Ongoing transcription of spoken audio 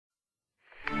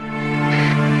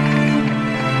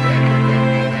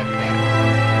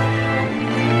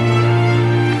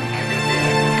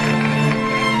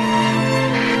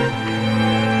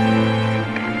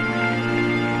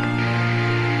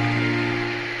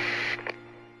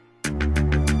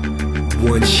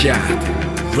one shot.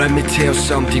 Let me tell you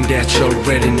something that you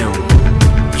already know.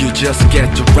 You just get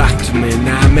to rock to me,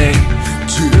 nah man.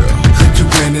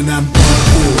 주변에 난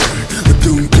뻔뻔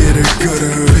눈길을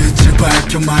걸어 빛을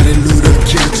밝혀 말해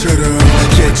루더킬처럼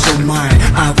Get your mind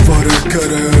앞으로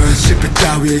걸어 실패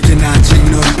따위에겐 아직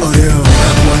넌 어려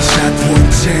One shot one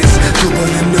chance 두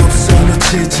번은 없어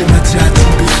놓치지 마자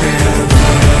준비해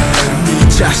네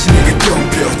자신에게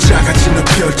덤벼 작아지 너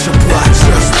펼쳐봐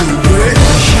Just do it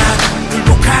One shot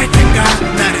굴복할 텐가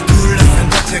나를 둘러싼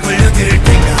덫에 걸려들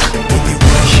텐가 오늘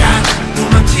one shot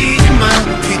도망치지 마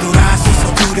뒤돌아서서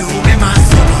두려움에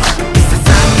맞서봐 이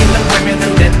세상이 널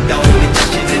외면한 대도 네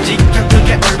자신을 지켜 그게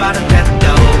올바른 대도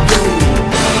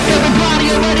Everybody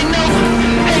already know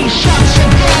 8 shots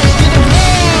and guys to the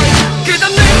boy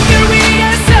끝없는 길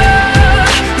위에서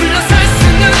물러설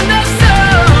수는 없어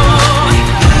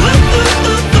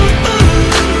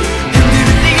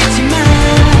흔들리지만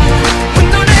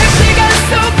혼돈의 시간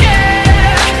속에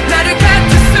나를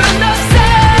갖출 순 없어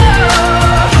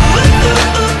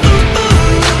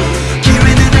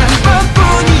기회는 한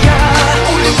번뿐이야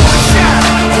Only one shot,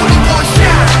 only one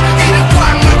shot 이를 꽉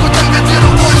물고 덤벼들어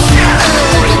one shot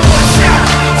Only one shot,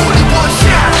 only one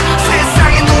shot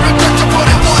세상에 너를 던져버려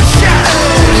one shot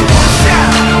Only one shot,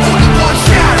 only one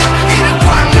shot 이를 꽉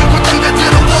물고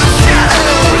덤벼들어 one shot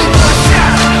Only one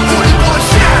shot, only one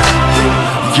shot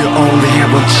You only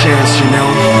have one chance, you know.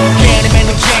 게임의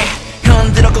눈치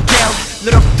흔들어 고개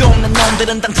누락도 없는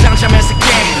놈들은 당장 잠에서 깨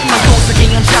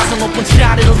고속이 앉아서 높은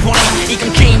자리를 원해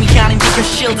이건 게임이 아닌 네가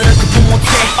실드를 구분 못해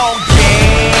Oh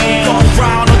yeah Going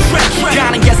round on track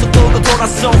가는 계속 돌고 돌아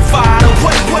so far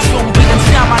away